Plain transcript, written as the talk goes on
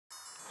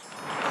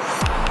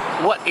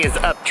What is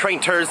up,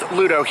 Trainters?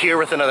 Ludo here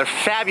with another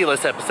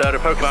fabulous episode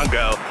of Pokemon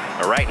Go.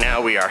 Right now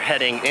we are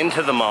heading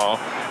into the mall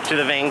to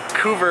the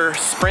Vancouver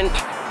Sprint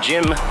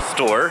Gym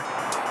store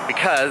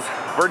because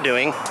we're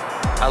doing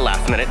a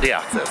last-minute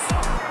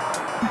Deoxys.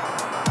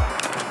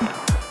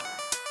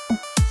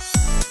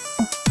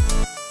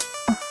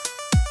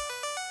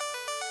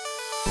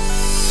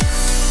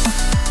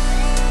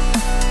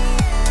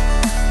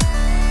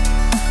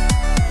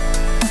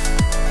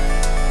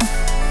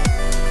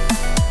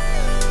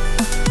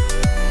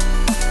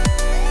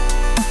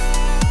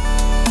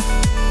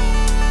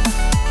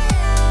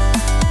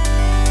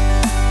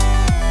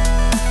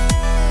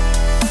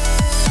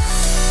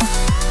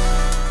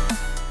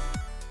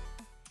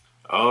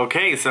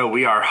 Okay, so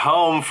we are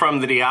home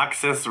from the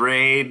Deoxys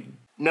raid.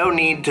 No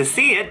need to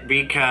see it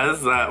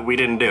because we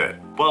didn't do it.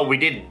 Well, we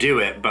did do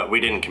it, but we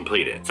didn't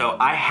complete it. So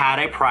I had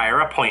a prior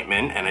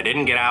appointment and I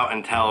didn't get out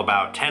until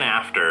about 10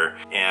 after,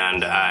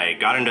 and I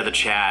got into the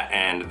chat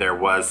and there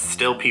was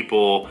still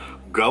people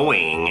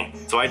going.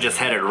 So I just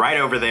headed right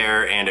over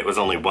there and it was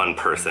only one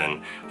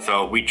person.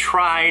 So we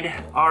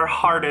tried our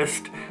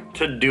hardest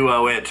to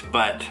duo it,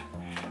 but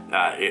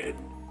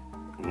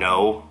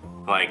no.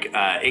 Like,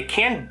 it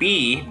can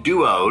be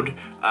duoed,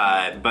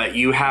 but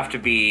you have to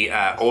be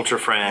Ultra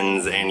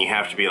Friends and you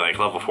have to be like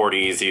level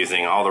 40s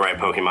using all the right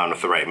Pokemon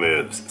with the right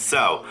moves.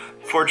 So,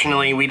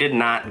 fortunately, we did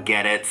not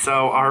get it,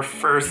 so our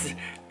first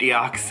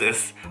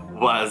Deoxys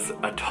was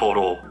a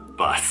total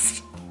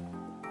bust.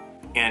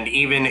 And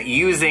even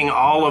using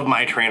all of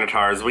my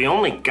TRAINT'ERS, we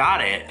only got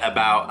it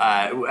about,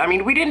 I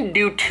mean, we didn't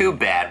do too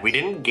bad. We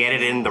didn't get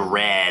it in the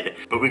red,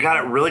 but we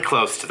got it really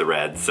close to the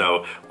red,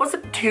 so it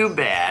wasn't too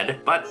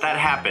bad, but that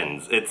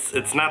happens.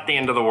 It's not the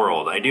end of the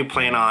world. I do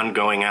plan on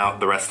going out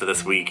the rest of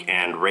this week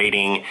and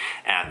raiding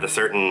at the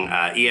certain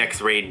EX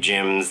raid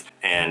gyms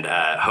and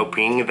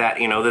hoping that,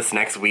 you know, this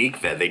next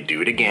week that they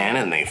do it again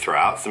and they throw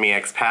out some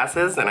EX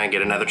passes and I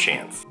get another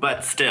chance.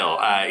 But still,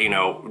 you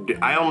know,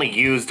 I only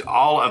used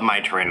all of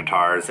my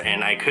TRAINT'ERS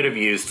and I could have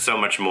used so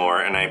much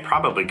more, and I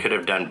probably could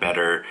have done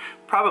better.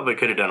 Probably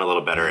could have done a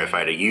little better if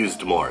I'd have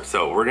used more.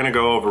 So we're gonna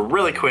go over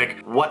really quick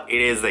what it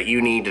is that you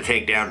need to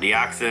take down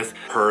Deoxys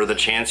per the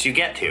chance you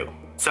get to.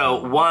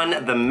 So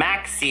one, the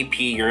max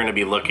CP you're gonna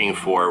be looking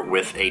for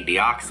with a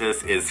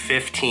Deoxys is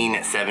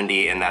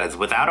 1570, and that is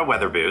without a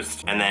weather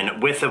boost. And then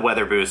with a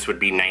weather boost would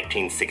be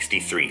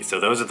 1963.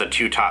 So those are the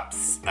two top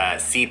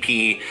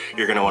CP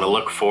you're gonna wanna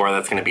look for.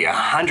 That's gonna be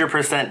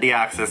 100%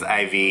 Deoxys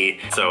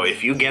IV. So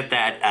if you get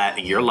that,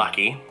 you're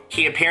lucky.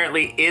 He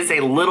apparently is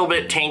a little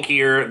bit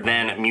tankier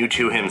than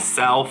Mewtwo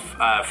himself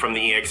from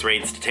the EX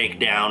raids to take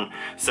down.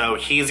 So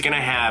he's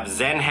gonna have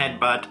Zen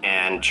Headbutt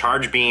and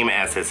Charge Beam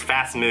as his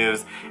fast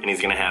moves, and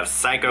he's gonna have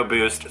Psycho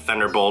Boost,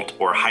 Thunderbolt,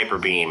 or Hyper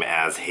Beam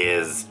as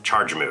his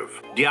charge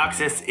move.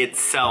 Deoxys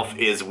itself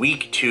is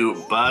weak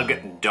to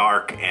Bug,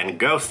 Dark, and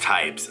Ghost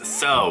types.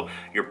 So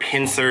your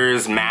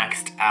Pincers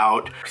maxed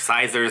out,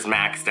 Sizers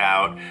maxed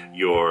out,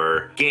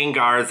 your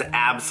Gengars,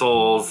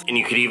 Absols, and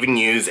you could even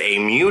use a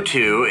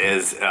Mewtwo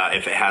as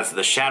if it has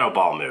the Shadow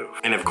Ball move.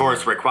 And of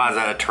course,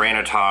 Rayquaza,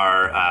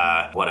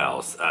 Tyranitar, what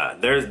else?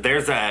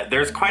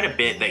 There's quite a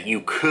bit that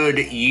you could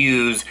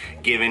use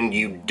given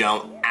you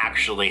don't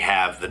actually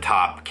have the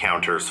top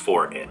counters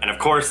for it. And of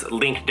course,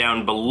 linked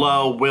down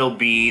below will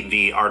be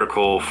the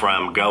article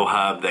from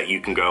GoHub that you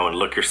can go and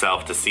look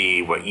yourself to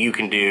see what you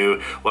can do,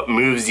 what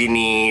moves you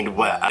need,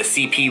 what the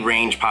CP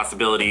range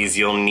possibilities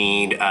you'll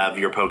need of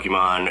your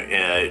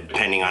Pokemon,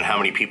 depending on how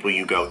many people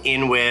you go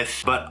in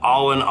with. But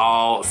all in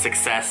all,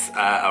 success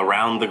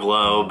around the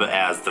globe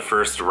as the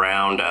first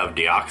round of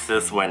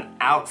Deoxys went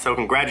out. So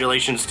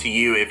congratulations to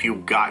you if you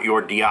got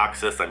your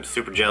Deoxys. I'm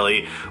super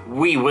jelly.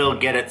 We will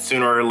get it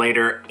sooner or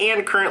later.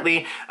 And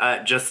currently,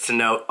 just to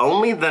note,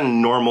 only the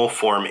normal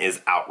form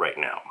is out right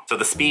now. So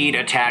the speed,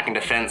 attack, and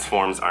defense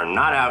forms are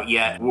not out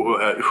yet.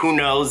 Who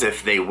knows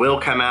if they will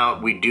come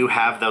out. We do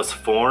have those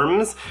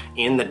forms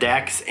in the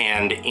decks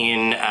and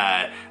in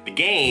the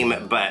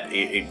game, but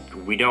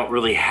we don't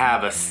really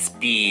have a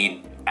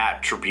speed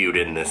attribute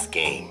in this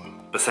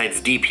game,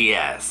 besides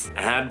DPS. And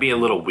that'd be a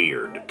little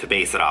weird to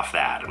base it off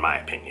that, in my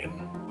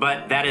opinion.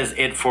 But that is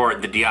it for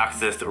the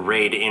Deoxys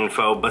raid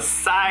info.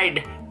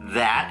 Beside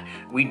that,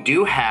 we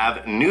do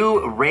have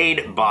new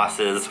raid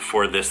bosses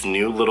for this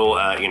new little,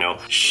 you know,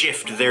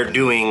 shift they're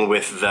doing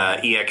with the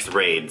EX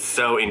raids.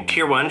 So in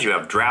tier 1s, you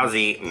have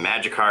Drowsy,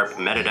 Magikarp,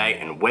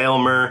 Meditite, and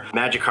Wailmer.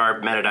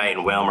 Magikarp, Meditite,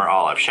 and Wailmer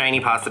all have shiny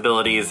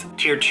possibilities.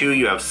 Tier 2,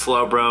 you have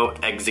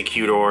Slowbro,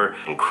 Executor,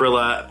 and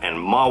Krilla, and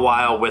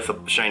Mawile with a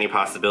shiny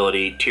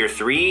possibility. Tier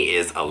 3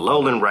 is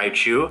Alolan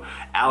Raichu,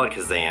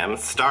 Alakazam,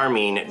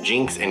 Starmie,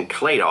 Jinx, and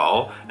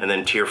Claydol. And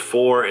then tier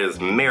 4 is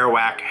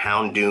Marowak,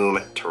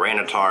 Houndoom,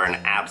 Tyranitar, are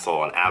an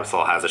Absol, and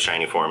Absol has a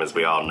shiny form, as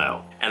we all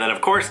know. And then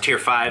of course, tier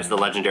 5's the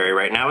legendary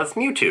right now is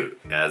Mewtwo,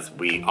 as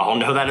we all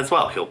know that as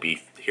well. He'll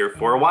be here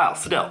for a while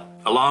still.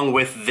 Along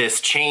with this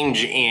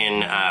change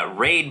in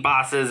raid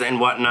bosses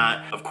and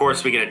whatnot, of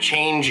course we get a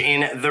change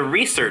in the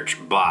research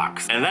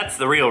box. And that's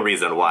the real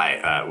reason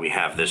why we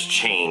have this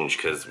change,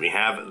 because we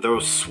have the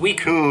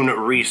Suicune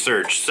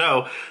research.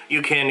 So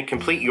you can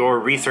complete your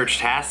research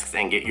tasks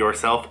and get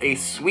yourself a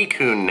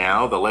Suicune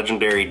now, the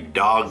legendary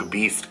dog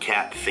beast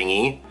cat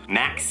thingy.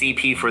 Max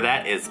CP for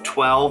that is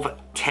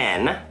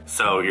 1210.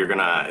 So you're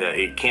gonna,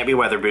 it can't be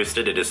weather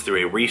boosted, it is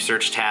through a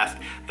research task.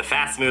 The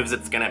fast moves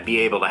it's gonna be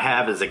able to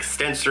have is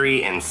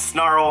Extensory and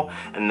Snarl,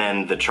 and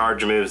then the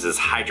charge moves is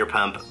Hydro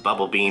Pump,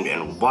 Bubble Beam,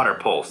 and Water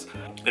Pulse.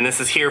 And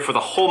this is here for the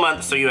whole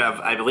month, so you have,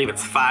 I believe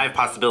it's 5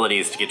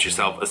 possibilities to get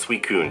yourself a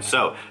Suicune.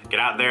 So get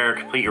out there,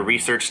 complete your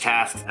research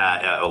tasks.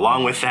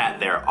 Along with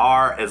that, there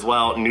are as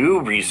well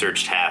new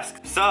research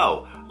tasks.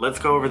 So let's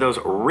go over those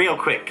real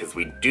quick, because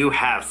we do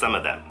have some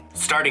of them.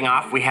 Starting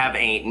off, we have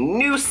a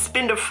new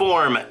Spinda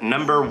form,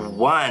 number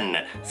 1.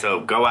 So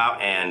go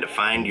out and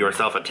find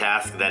yourself a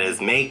task that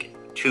is make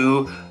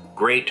 2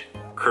 great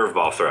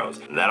curveball throws.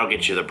 That'll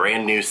get you the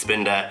brand new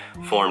Spinda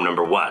form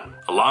number 1.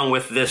 Along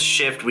with this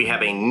shift, we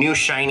have a new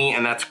shiny,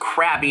 and that's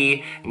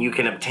Krabby, and you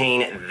can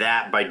obtain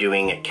that by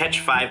doing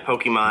catch 5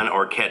 Pokemon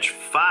or catch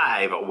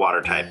 5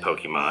 water type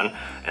Pokemon,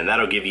 and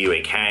that'll give you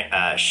a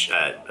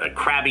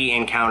Krabby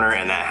encounter,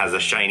 and that has a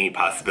shiny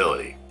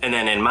possibility. And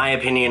then in my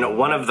opinion,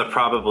 one of the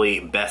probably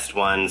best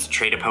ones,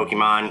 trade a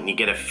Pokemon, you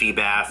get a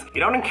Feebas.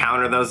 You don't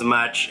encounter those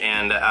much,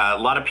 and a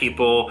lot of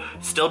people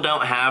still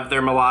don't have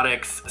their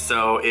Melodics,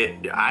 so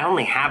I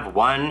only have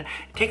one.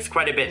 It takes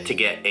quite a bit to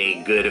get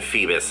a good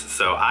Feebas,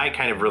 so I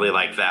kind of really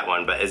like that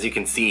one. But as you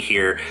can see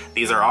here,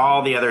 these are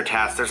all the other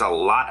tasks. There's a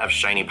lot of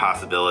shiny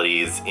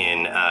possibilities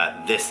in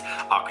this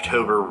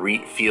October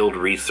field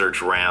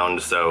research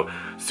round, so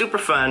super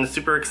fun,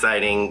 super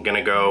exciting.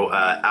 Gonna go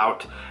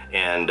out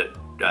and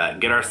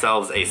get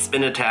ourselves a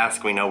Spinda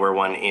task. We know where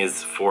one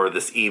is for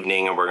this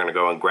evening, and we're gonna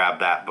go and grab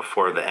that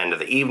before the end of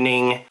the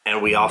evening.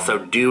 And we also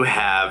do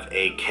have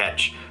a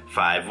catch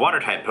 5 water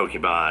type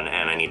Pokemon,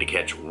 and I need to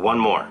catch 1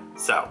 more.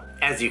 So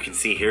as you can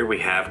see here, we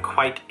have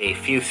quite a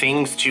few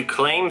things to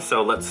claim.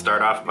 So let's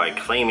start off by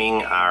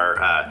claiming our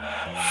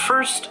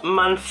first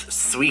month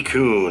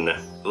Suicune,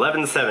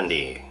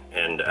 1170,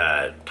 and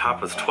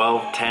top was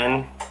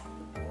 1210.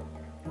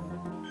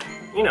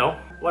 You know,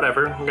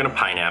 whatever, I'm gonna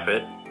Pineapple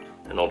it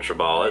and Ultra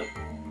Ball it.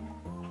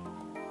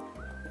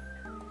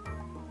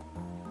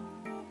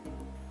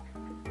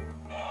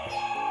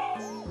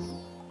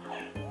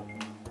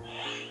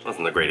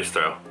 Wasn't the greatest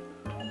throw.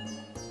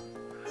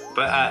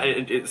 But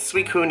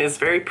Suicune is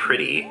very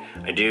pretty.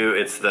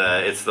 It's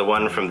the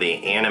one from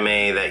the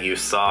anime that you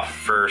saw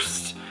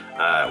first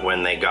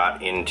when they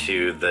got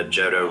into the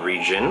Johto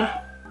region.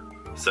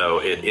 So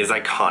it is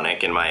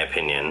iconic in my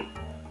opinion.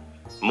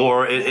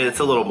 It's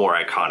a little more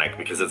iconic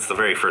because it's the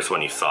very first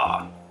one you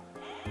saw.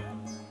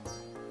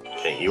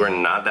 Okay, you are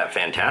not that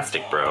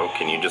fantastic, bro.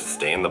 Can you just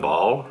stay in the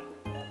ball?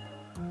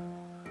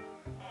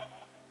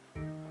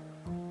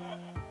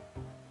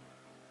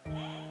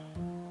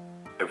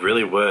 I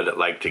really would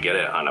like to get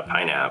it on a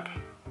Pineapple.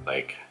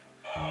 Like,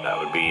 that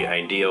would be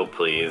ideal,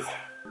 please.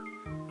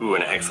 Ooh,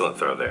 an excellent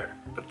throw there.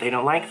 But they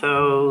don't like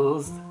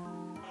those.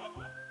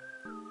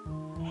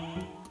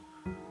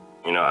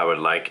 You know, I would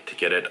like to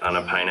get it on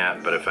a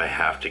Pineapple, but if I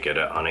have to get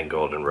it on a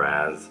Golden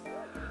Raz,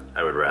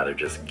 I would rather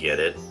just get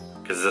it.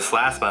 Because this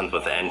last month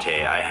with the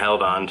Entei, I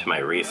held on to my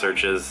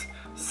researches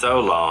so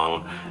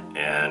long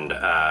and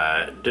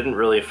didn't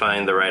really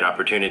find the right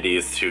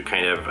opportunities to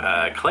kind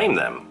of claim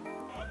them.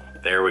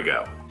 There we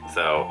go.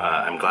 So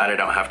I'm glad I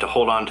don't have to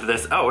hold on to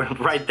this. Oh,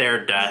 right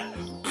there,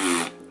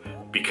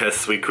 because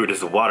Suicune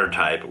is a water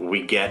type,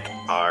 we get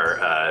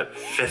our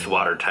 5th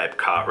water type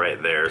caught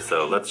right there.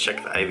 So let's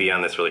check the IV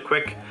on this really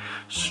quick.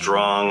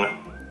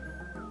 Strong.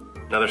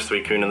 Another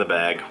Suicune in the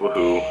bag.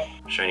 Woohoo.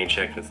 Shiny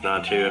check it's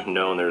Natu.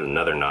 No, and there's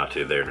another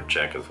Natu there to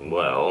check as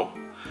well.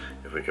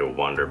 If we could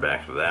wander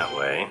back that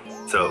way.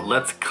 So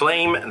let's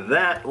claim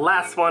that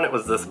last one. It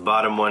was this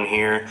bottom one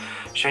here.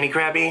 Shiny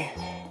Krabby?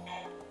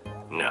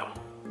 No.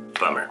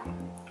 Bummer.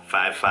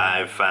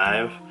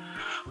 555.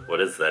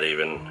 What is that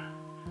even?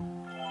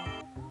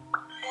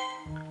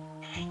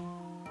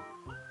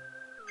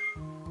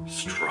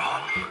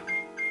 Strong.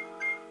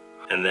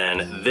 And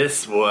then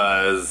this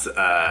was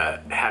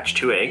hatch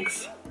 2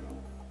 eggs.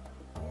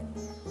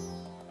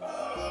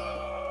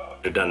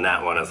 We've done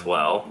that one as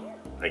well,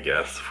 I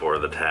guess, for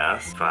the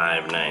task.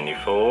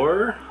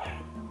 594.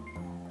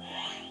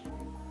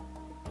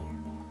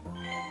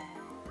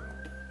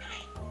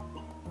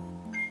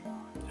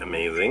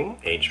 Amazing.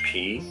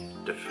 HP,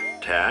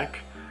 attack.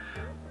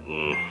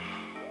 And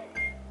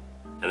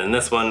then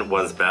this one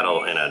was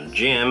battle in a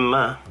gym.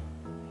 A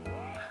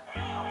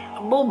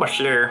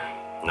Bulbasaur.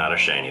 Not a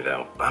shiny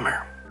though.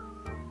 Bummer.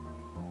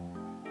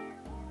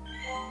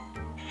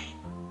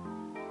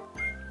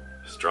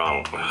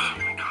 Strong. Oh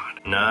my god.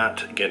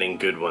 Not getting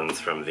good ones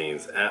from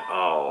these at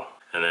all.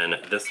 And then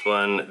this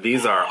one,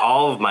 these are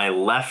all of my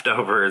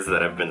leftovers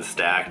that have been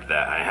stacked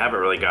that I haven't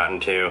really gotten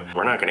to.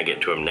 We're not gonna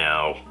get to them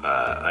now.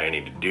 I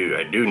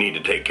do need to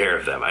take care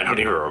of them. I don't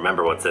even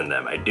remember what's in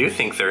them. I do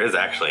think there is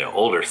actually an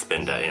older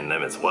Spinda in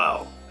them as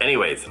well.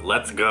 Anyways,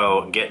 let's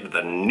go get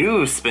the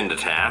new Spinda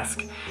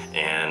task,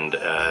 and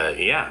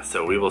yeah,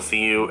 so we will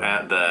see you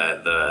at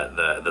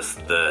the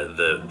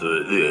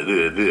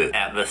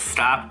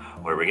stop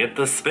where we get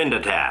the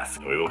Spinda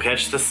task. We will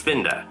catch the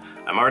Spinda.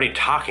 I'm already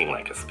talking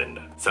like a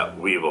Spinda, so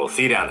we will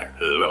see you down there.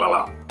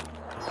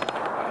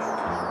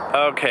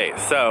 Okay,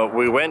 so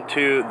we went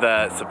to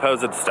the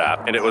supposed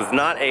stop, and it was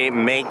not a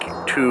make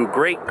to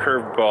great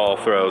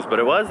curveball throws, but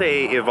it was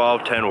a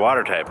Evolve 10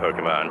 water type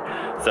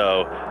Pokemon.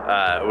 So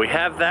we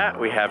have that,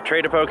 we have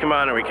Trade a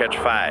Pokemon, and we catch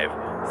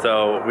 5.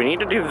 So we need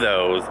to do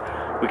those.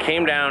 We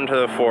came down to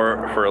the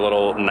fort for a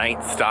little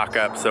night stock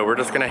up, so we're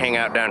just gonna hang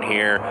out down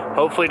here.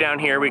 Hopefully down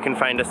here we can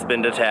find a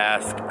Spinda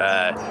task.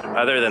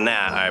 Other than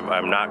that,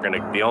 I'm not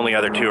gonna, the only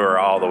other two are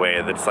all the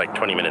way, that's like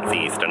 20 minutes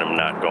east, and I'm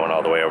not going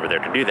all the way over there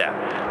to do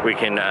that. We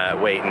can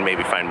wait and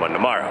maybe find one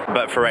tomorrow.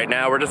 But for right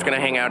now, we're just gonna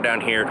hang out down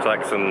here,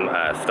 collect some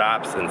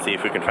stops, and see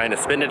if we can find a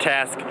Spinda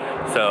task.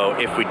 So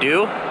if we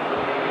do,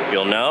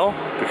 you'll know,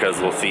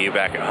 because we'll see you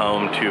back at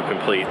home to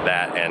complete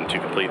that and to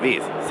complete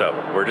these. So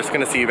we're just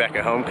gonna see you back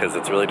at home because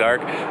it's really dark.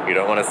 You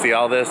don't wanna see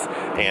all this,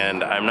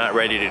 and I'm not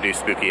ready to do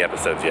spooky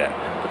episodes yet,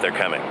 but they're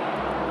coming.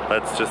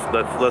 Let's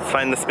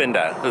find the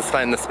Spinda. Let's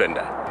find the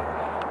Spinda.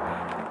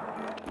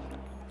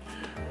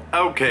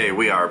 Okay,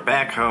 we are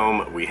back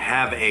home. We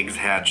have eggs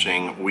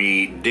hatching.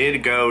 We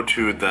did go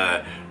to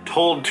the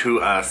told to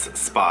us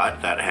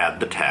spot that had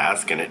the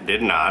task, and it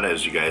did not,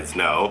 as you guys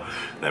know.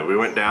 Then we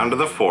went down to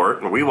the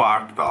fort, and we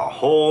walked the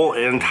whole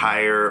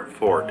entire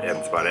fort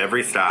and spot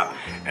every stop,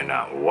 and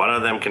not one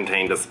of them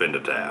contained a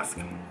Spinda task.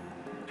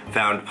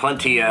 Found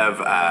plenty of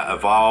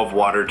evolve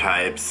water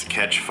types,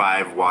 catch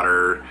 5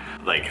 water,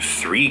 like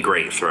 3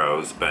 great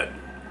throws, but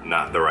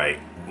not the right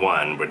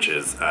one, which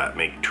is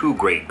make 2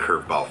 great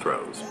curveball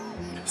throws.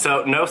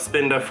 So no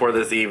Spinda for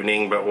this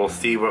evening, but we'll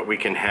see what we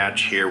can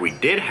hatch here. We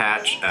did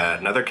hatch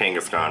another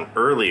Kangaskhan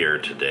earlier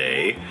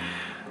today,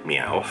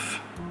 Meowth.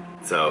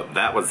 So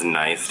that was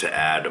nice to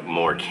add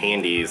more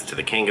candies to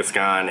the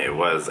Kangaskhan. It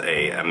was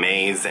a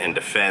maze and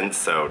defense,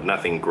 so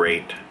nothing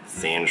great.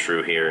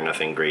 Sandshrew here,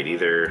 nothing great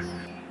either.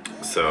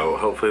 So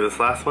hopefully this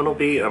last one will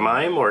be a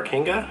Mime or a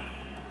Kanga?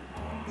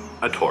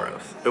 A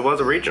Tauros. It was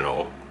a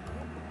regional.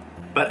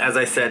 But as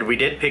I said, we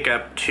did pick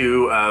up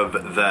 2 of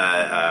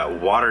the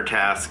water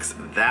tasks.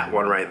 That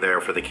one right there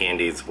for the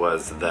candies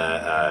was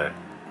the,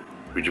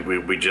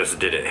 we just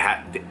did it,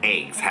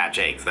 hatch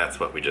eggs, that's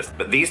what we just,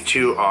 but these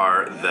 2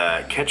 are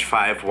the catch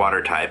 5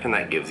 water type, and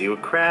that gives you a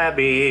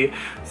Krabby.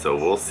 So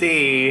we'll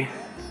see.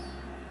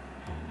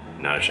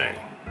 Not a shiny.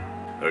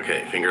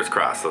 Okay, fingers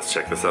crossed. Let's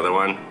check this other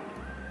one.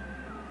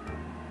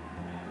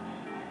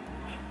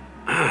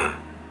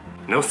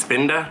 No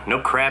Spinda, no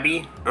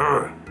Krabby.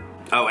 Ugh.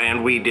 Oh,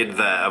 and we did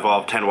the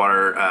Evolve 10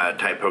 water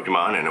type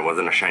Pokemon, and it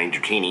wasn't a shiny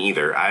Dratini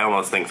either. I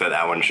almost think that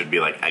that one should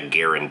be like a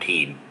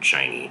guaranteed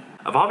shiny.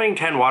 Evolving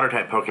 10 water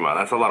type Pokemon,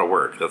 that's a lot of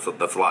work. That's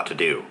a lot to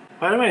do.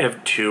 Why do I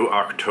have 2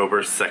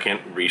 October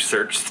 2nd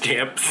research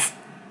stamps?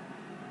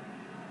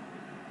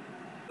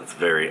 That's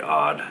very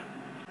odd.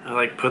 It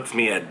like puts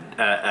me a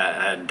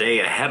day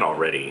ahead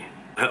already.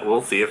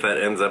 We'll see if that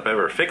ends up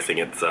ever fixing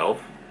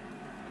itself.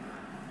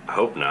 I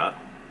hope not.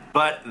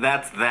 But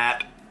that's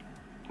that.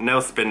 No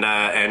Spinda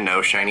and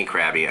no shiny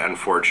Krabby,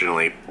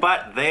 unfortunately,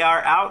 but they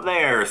are out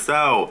there,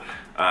 so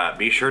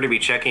be sure to be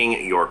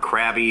checking your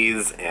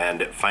Krabbies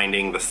and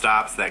finding the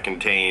stops that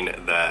contain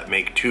the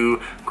make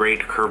 2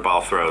 great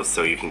curveball throws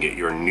so you can get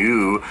your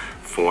new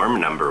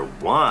form number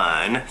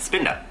 1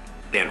 Spinda.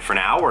 And for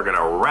now, we're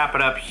gonna wrap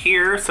it up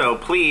here, so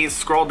please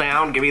scroll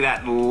down, give me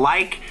that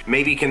like,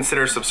 maybe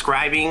consider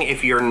subscribing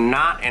if you're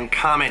not, and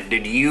comment,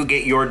 did you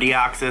get your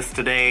Deoxys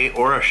today,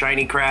 or a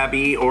shiny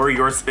Krabby, or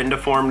your Spinda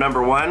form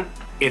number 1?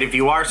 And if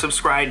you are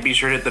subscribed, be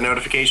sure to hit the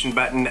notification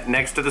button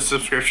next to the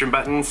subscription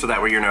button so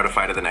that way you're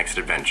notified of the next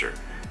adventure.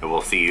 And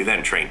we'll see you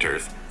then,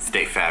 Trainters.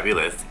 Stay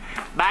fabulous.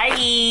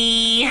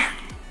 Bye!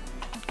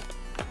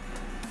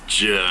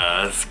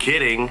 Just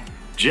kidding.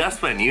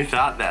 Just when you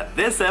thought that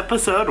this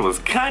episode was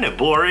kind of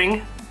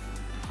boring.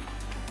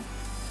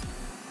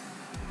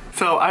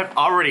 So I've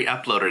already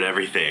uploaded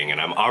everything,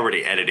 and I'm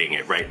already editing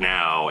it right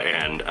now,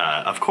 and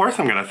of course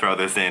I'm gonna throw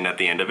this in at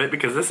the end of it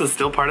because this is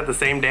still part of the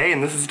same day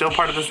and this is still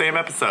part of the same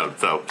episode.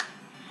 So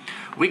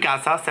we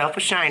got ourselves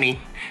a shiny.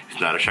 It's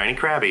not a shiny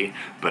Krabby,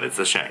 but it's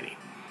a shiny.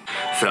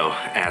 So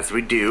as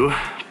we do,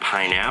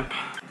 Pineapple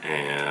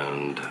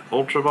and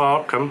Ultra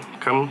Ball,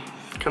 come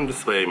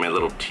this way, my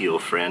little teal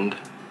friend.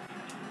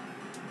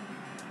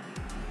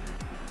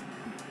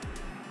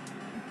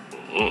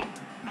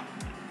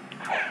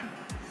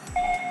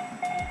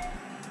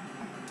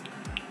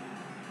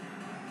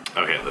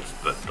 Okay,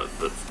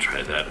 let's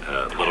try that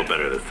a little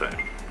better this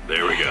time.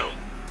 There we go.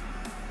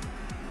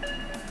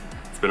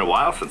 It's been a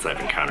while since I've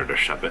encountered a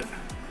Shuppet.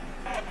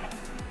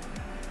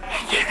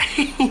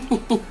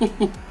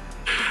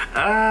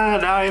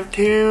 Now I have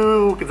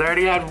 2, because I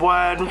already had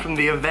 1 from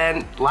the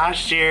event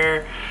last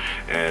year.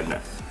 And,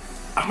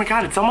 oh my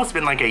god, it's almost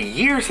been like a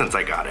year since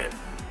I got it.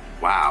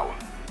 Wow.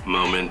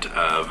 Moment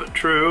of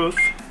truth.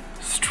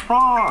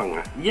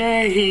 Strong.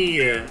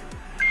 Yay.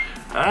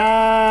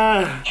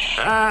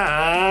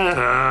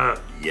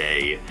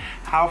 Yay.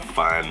 How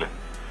fun.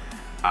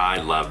 I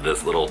love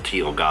this little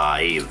teal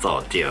guy. He's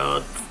so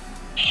cute.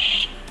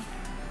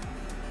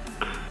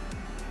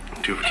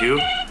 2 for 2?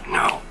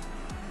 No.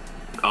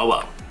 Oh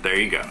well, there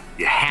you go.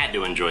 You had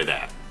to enjoy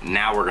that.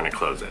 Now we're gonna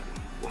close it.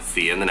 We'll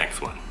see you in the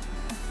next one.